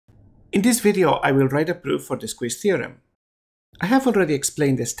In this video, I will write a proof for the squeeze theorem. I have already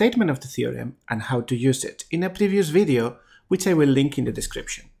explained the statement of the theorem and how to use it in a previous video, which I will link in the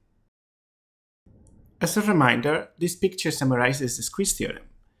description. As a reminder, this picture summarizes the squeeze theorem.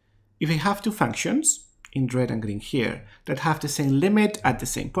 If I have two functions, in red and green here, that have the same limit at the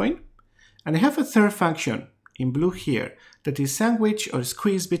same point, and I have a third function, in blue here, that is sandwiched or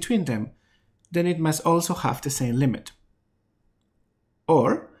squeezed between them, then it must also have the same limit.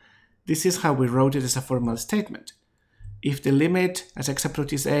 Or, this is how we wrote it as a formal statement. If the limit as x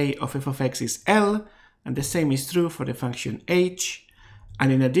approaches a of f of x is L, and the same is true for the function h,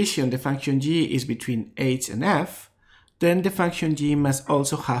 and in addition the function g is between h and f, then the function g must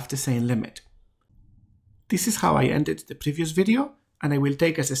also have the same limit. This is how I ended the previous video, and I will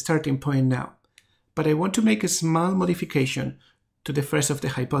take as a starting point now. But I want to make a small modification to the first of the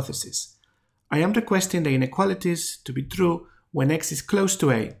hypotheses. I am requesting the inequalities to be true when x is close to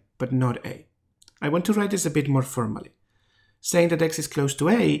a, but not a. I want to write this a bit more formally. Saying that x is close to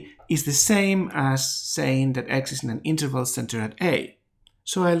a is the same as saying that x is in an interval centered at a.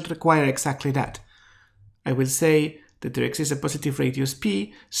 So I'll require exactly that. I will say that there exists a positive radius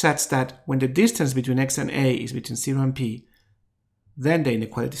p such that when the distance between x and a is between 0 and p, then the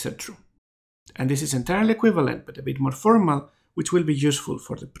inequalities are true. And this is entirely equivalent but a bit more formal, which will be useful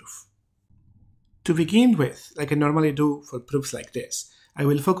for the proof. To begin with, like I normally do for proofs like this, I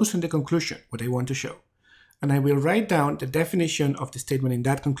will focus on the conclusion, what I want to show. And I will write down the definition of the statement in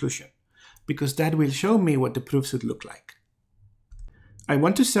that conclusion, because that will show me what the proof should look like. I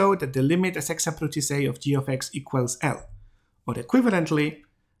want to show that the limit as x approaches a of g of x equals L, or equivalently,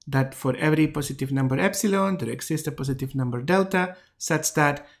 that for every positive number epsilon, there exists a positive number delta, such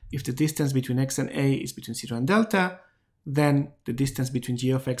that if the distance between x and a is between 0 and delta, then the distance between g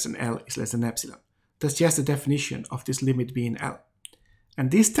of x and L is less than epsilon. That's just the definition of this limit being L. And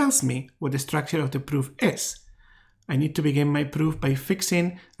this tells me what the structure of the proof is. I need to begin my proof by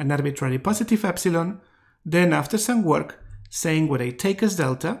fixing an arbitrary positive epsilon, then after some work, saying what I take as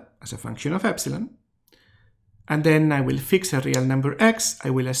delta, as a function of epsilon, and then I will fix a real number x, I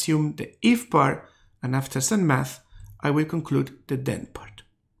will assume the if part, and after some math, I will conclude the then part.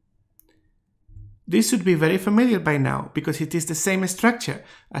 This should be very familiar by now, because it is the same structure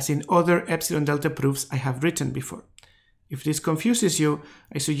as in other epsilon delta proofs I have written before. If this confuses you,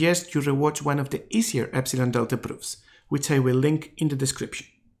 I suggest you rewatch one of the easier epsilon delta proofs, which I will link in the description.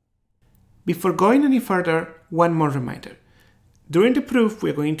 Before going any further, one more reminder. During the proof, we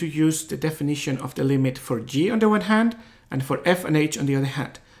are going to use the definition of the limit for g on the one hand and for f and h on the other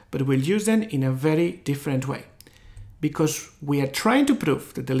hand, but we'll use them in a very different way. Because we are trying to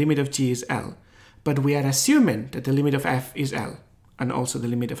prove that the limit of g is L, but we are assuming that the limit of f is L, and also the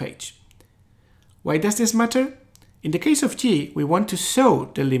limit of h. Why does this matter? In the case of g, we want to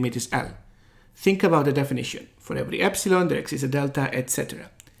show the limit is L. Think about the definition. For every epsilon, there exists a delta, etc.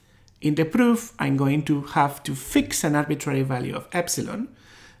 In the proof, I'm going to have to fix an arbitrary value of epsilon,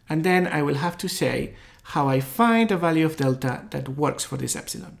 and then I will have to say how I find a value of delta that works for this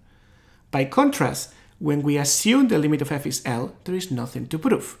epsilon. By contrast, when we assume the limit of f is L, there is nothing to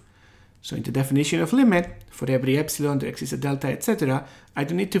prove. So in the definition of limit, for every epsilon, there exists a delta, etc., I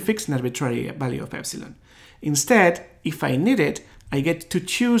don't need to fix an arbitrary value of epsilon. Instead, if I need it, I get to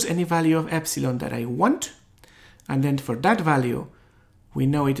choose any value of epsilon that I want, and then for that value, we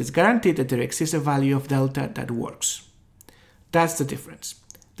know it is guaranteed that there exists a value of delta that works. That's the difference.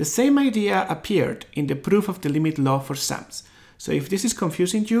 The same idea appeared in the proof of the limit law for sums. So if this is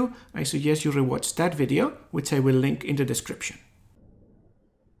confusing you, I suggest you rewatch that video, which I will link in the description.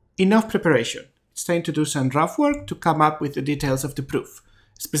 Enough preparation. It's time to do some rough work to come up with the details of the proof.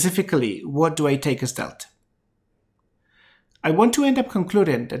 Specifically, what do I take as delta? I want to end up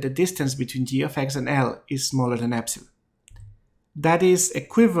concluding that the distance between g of x and L is smaller than epsilon. That is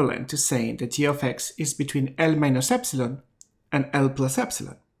equivalent to saying that g of x is between L minus epsilon and L plus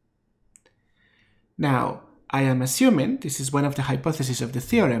epsilon. Now, I am assuming, this is one of the hypotheses of the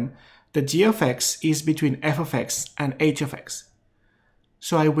theorem, that g of x is between f of x and h of x.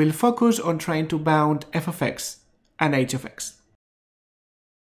 So I will focus on trying to bound f of x and h of x.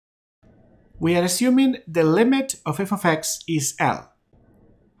 We are assuming the limit of f of x is L.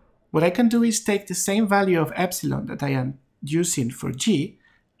 What I can do is take the same value of epsilon that I am using for g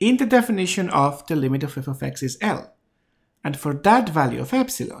in the definition of the limit of f of x is L. And for that value of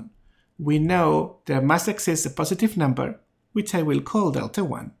epsilon, we know there must exist a positive number, which I will call delta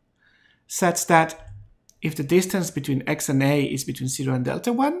 1, such that if the distance between x and a is between 0 and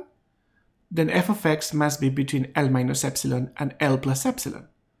delta 1, then f of x must be between L minus epsilon and L plus epsilon.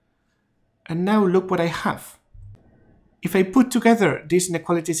 And now look what I have. if I put together these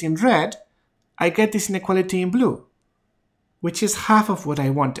inequalities in red, I get this inequality in blue, which is half of what I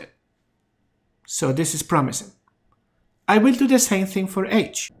wanted. So this is promising. I will do the same thing for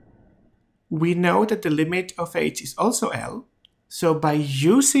h. We know that the limit of h is also L, so by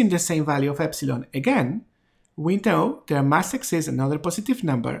using the same value of epsilon again, we know there must exist another positive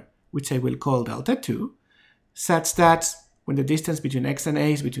number, which I will call delta 2, such that when the distance between x and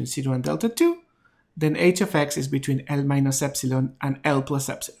a is between 0 and delta 2, then h of x is between L minus epsilon and L plus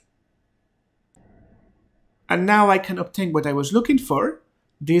epsilon. And now I can obtain what I was looking for,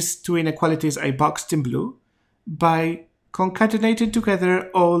 these two inequalities I boxed in blue, by concatenating together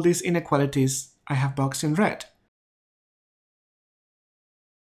all these inequalities I have boxed in red.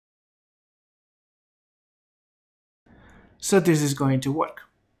 So this is going to work.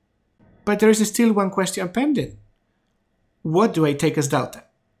 But there is still one question pending. What do I take as delta?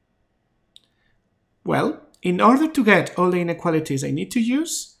 Well, in order to get all the inequalities I need to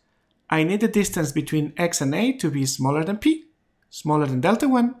use, I need the distance between x and a to be smaller than p, smaller than delta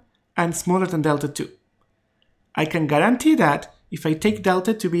 1, and smaller than delta 2. I can guarantee that if I take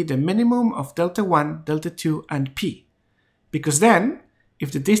delta to be the minimum of delta 1, delta 2, and p. Because then,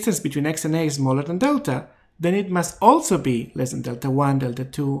 if the distance between x and a is smaller than delta, then it must also be less than delta 1, delta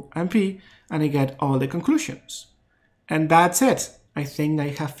 2, and p, and I get all the conclusions. And that's it. I think I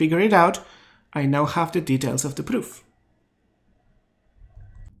have figured it out. I now have the details of the proof.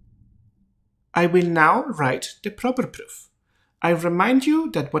 I will now write the proper proof. I remind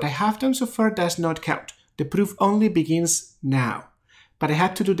you that what I have done so far does not count. The proof only begins now. But I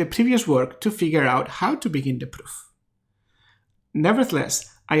had to do the previous work to figure out how to begin the proof. Nevertheless,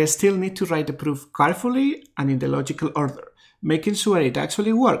 I still need to write the proof carefully and in the logical order, making sure it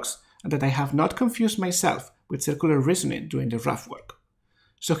actually works and that I have not confused myself with circular reasoning during the rough work.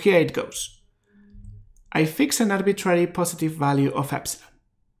 So here it goes. I fix an arbitrary positive value of epsilon.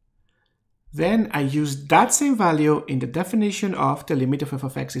 Then I use that same value in the definition of the limit of f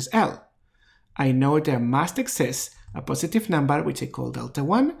of x is L. I know there must exist a positive number, which I call delta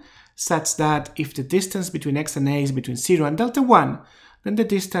 1, such that if the distance between x and a is between 0 and delta 1, then the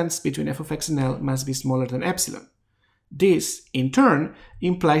distance between f of x and L must be smaller than epsilon. This, in turn,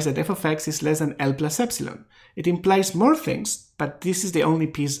 implies that f of x is less than L plus epsilon. It implies more things, but this is the only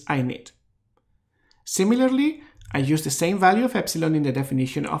piece I need. Similarly, I use the same value of epsilon in the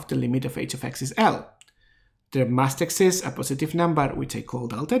definition of the limit of h of x is L. There must exist a positive number, which I call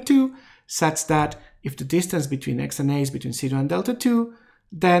delta 2, such that if the distance between x and a is between 0 and delta 2,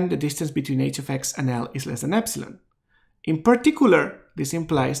 then the distance between h of x and L is less than epsilon. In particular, this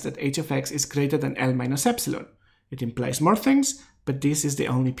implies that h of x is greater than L minus epsilon. It implies more things, but this is the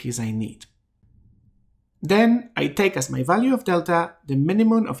only piece I need. Then I take as my value of delta the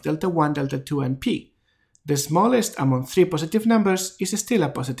minimum of delta 1, delta 2, and p. The smallest among three positive numbers is still a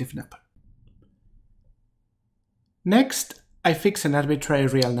positive number. Next, I fix an arbitrary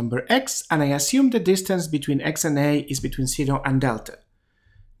real number x, and I assume the distance between x and a is between 0 and delta.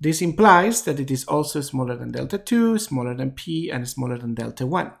 This implies that it is also smaller than delta 2, smaller than p, and smaller than delta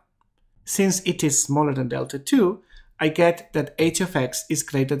 1. Since it is smaller than delta 2, I get that h of x is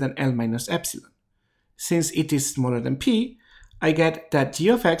greater than L minus epsilon. Since it is smaller than p, I get that g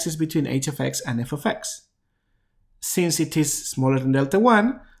of x is between h of x and f of x. Since it is smaller than delta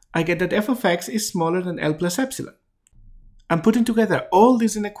 1, I get that f of x is smaller than L plus epsilon. And putting together all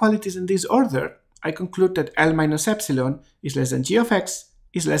these inequalities in this order, I conclude that L minus epsilon is less than g of x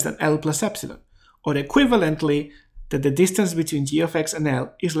is less than L plus epsilon, or equivalently, that the distance between g of x and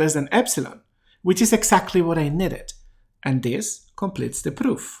L is less than epsilon, which is exactly what I needed, and this completes the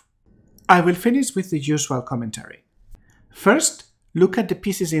proof. I will finish with the usual commentary. First, look at the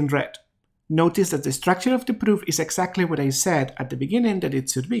pieces in red. Notice that the structure of the proof is exactly what I said at the beginning that it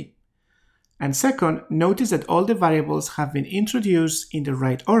should be. And second, notice that all the variables have been introduced in the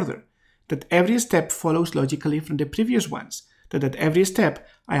right order, that every step follows logically from the previous ones, that at every step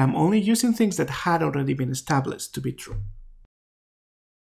I am only using things that had already been established to be true.